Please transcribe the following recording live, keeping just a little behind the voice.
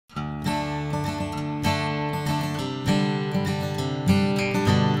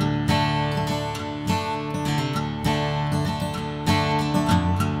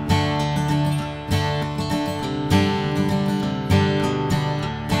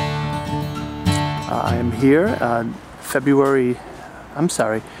I am here on January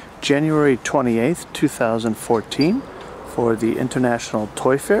 28th, 2014 for the International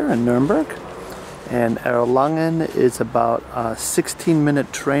Toy Fair in Nuremberg. And Erlangen is about a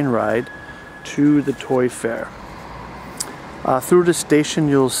 16-minute train ride to the toy fair. Through the station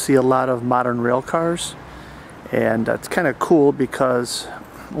you'll see a lot of modern rail cars, and it's kind of cool because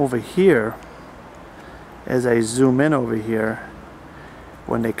over here, as I zoom in over here,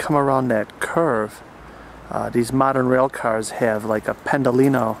 when they come around that curve, these modern rail cars have like a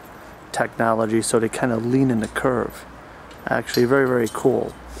pendolino technology, so they kind of lean in the curve. Actually very, very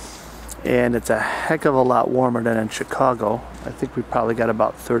cool. And it's a heck of a lot warmer than in Chicago. I think we probably got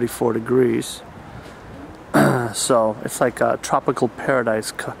about 34 degrees. So it's like a tropical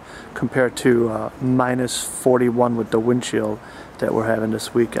paradise compared to minus 41 with the wind chill that we're having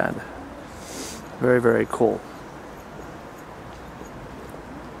this weekend. Very, very cool.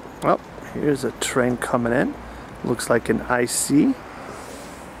 Well, here's a train coming in. Looks like an IC.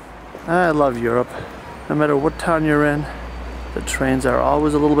 I love Europe. No matter what town you're in, the trains are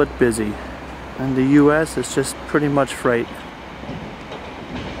always a little bit busy. In the US, it's just pretty much freight.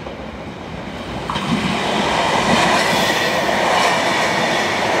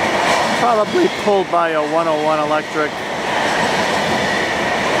 Probably pulled by a 101 electric.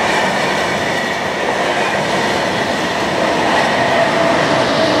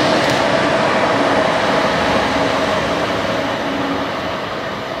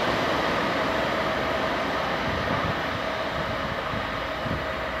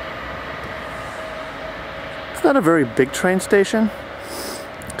 It's not a very big train station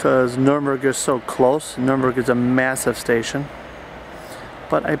because Nuremberg is so close. Nuremberg is a massive station.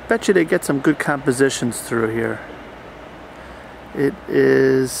 But I bet you they get some good compositions through here. It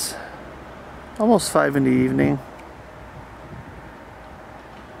is almost 5 in the evening.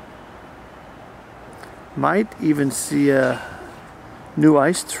 Might even see a new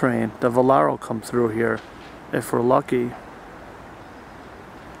ice train, the Volaro, come through here if we're lucky.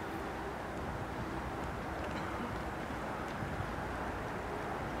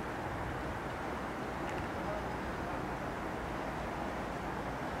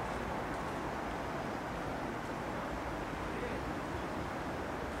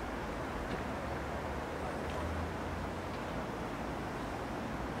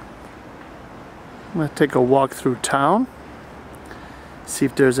 I'm going to take a walk through town, see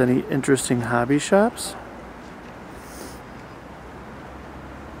if there's any interesting hobby shops.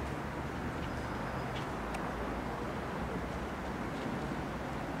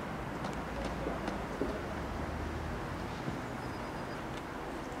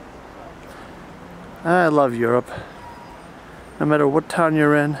 I love Europe. No matter what town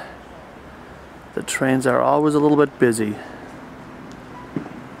you're in, the trains are always a little bit busy.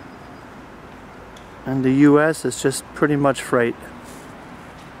 In the US, it's just pretty much freight.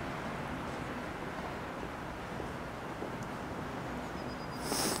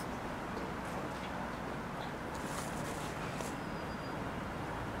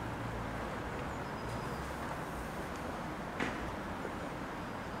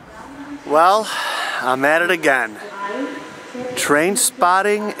 Well, I'm at it again. Train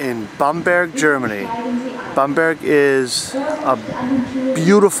spotting in Bamberg, Germany. Bamberg is a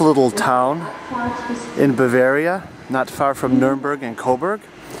beautiful little town in Bavaria, not far from Nuremberg and Coburg.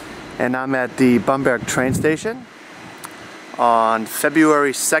 And I'm at the Bamberg train station on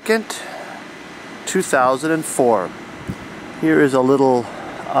February 2nd, 2004. Here is a little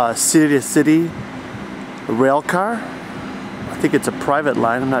city-to-city rail car. I think it's a private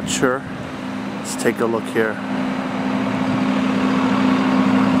line, I'm not sure. Let's take a look here.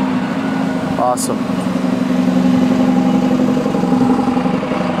 Awesome.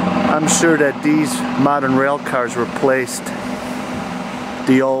 I'm sure that these modern rail cars replaced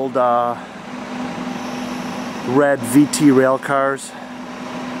the old red VT rail cars.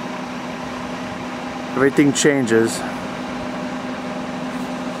 Everything changes.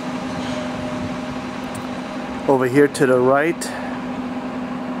 Over here to the right,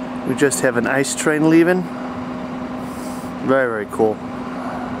 we just have an ice train leaving. Very, very cool.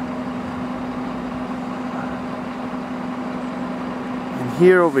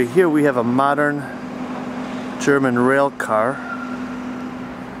 Here, over here, we have a modern German rail car.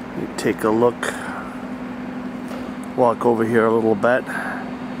 Let me take a look. Walk over here a little bit.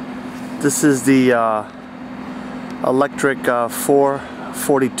 This is the electric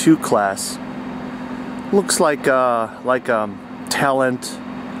 442 class. Looks like a Talent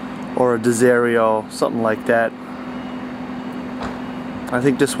or a Desario, something like that. I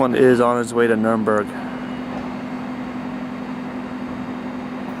think this one is on its way to Nuremberg.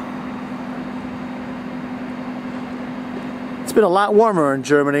 been a lot warmer in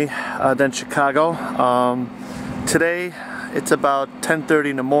Germany than Chicago. Today it's about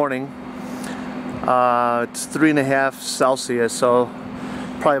 10:30 in the morning. It's 3.5 Celsius, so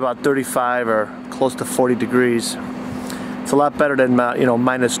probably about 35 or close to 40 degrees. It's a lot better than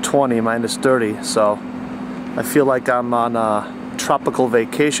minus 20, minus 30. So I feel like I'm on a tropical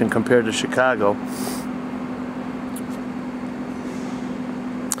vacation compared to Chicago.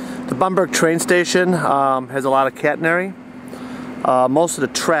 The Bamberg train station has a lot of catenary. Most of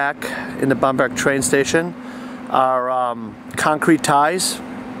the track in the Bamberg train station are concrete ties,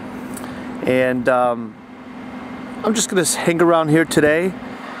 and I'm just going to hang around here today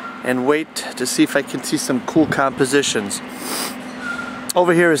and wait to see if I can see some cool compositions.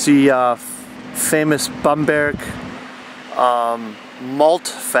 Over here is the famous Bamberg malt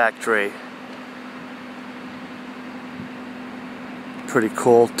factory. Pretty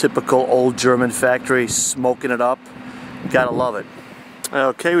cool, typical old German factory, smoking it up. Gotta love it.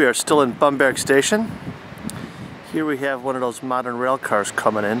 Okay, we are still in Bamberg station. Here we have one of those modern rail cars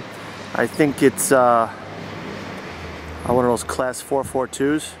coming in. I think it's one of those class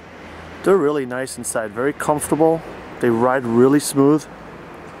 442s. They're really nice inside, very comfortable. They ride really smooth.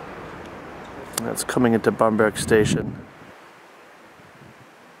 That's coming into Bamberg station.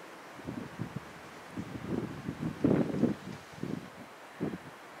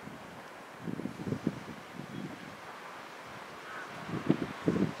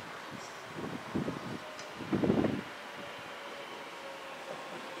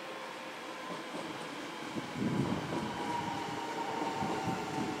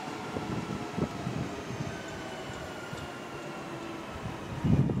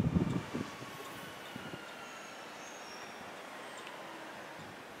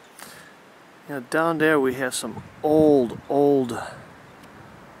 Down there we have some old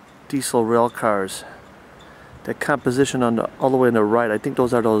diesel rail cars. That composition on all the way on the right, I think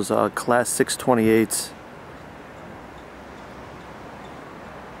those are those class 628s.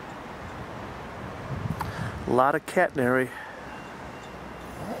 A lot of catenary.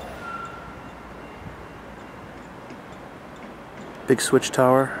 Big switch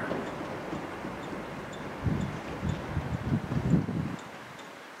tower.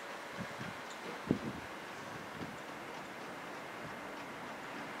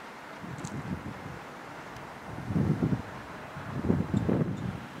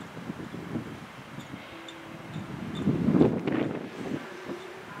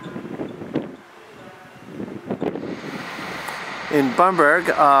 In Bamberg,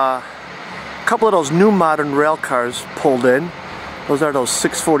 a couple of those new modern rail cars pulled in. Those are those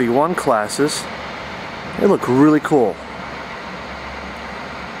 641 classes. They look really cool.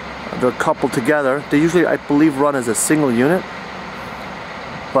 They're coupled together. They usually, I believe, run as a single unit,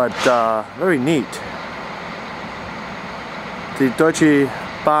 but very neat. The Deutsche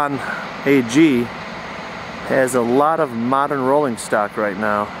Bahn AG has a lot of modern rolling stock right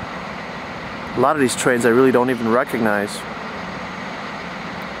now. A lot of these trains I really don't even recognize.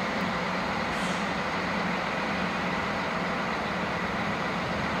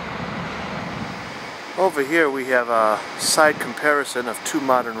 Over here we have a side comparison of two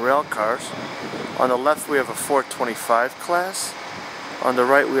modern rail cars. On the left we have a 425 class. On the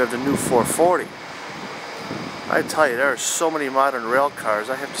right we have the new 440. I tell you, there are so many modern rail cars.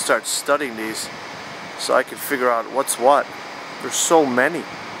 I have to start studying these so I can figure out what's what. There's so many.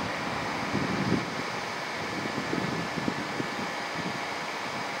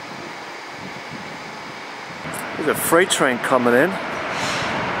 There's a freight train coming in.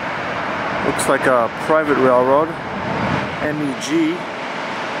 Looks like a private railroad, MEG.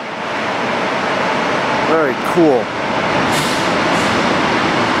 Very cool.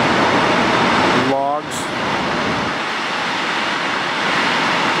 Logs.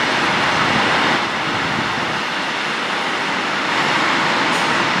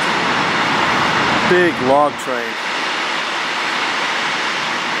 Big log train.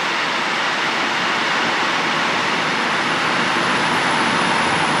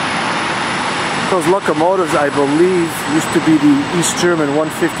 Those locomotives, I believe, used to be the East German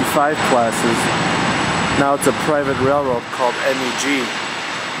 155 classes. Now it's a private railroad called MEG.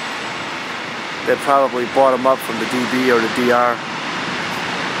 They probably bought them up from the DB or the DR.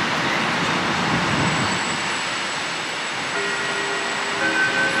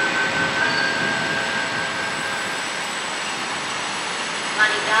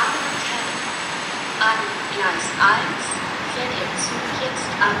 Meine Damen und Herren, an Gleis 1 fährt Ihr Zug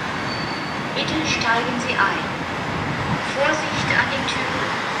jetzt an. Bitte steigen Sie ein. Vorsicht an den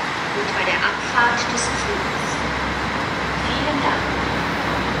Türen und bei der Abfahrt des Zuges. Vielen Dank.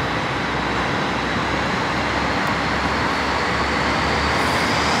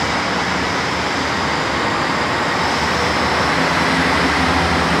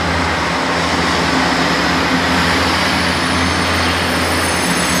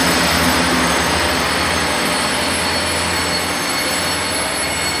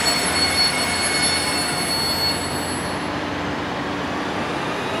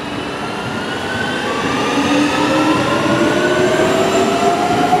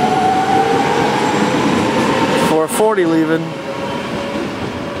 6:40 leaving.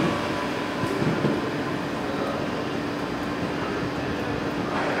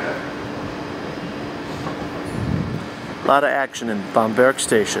 A lot of action in Bamberg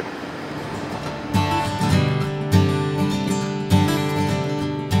station.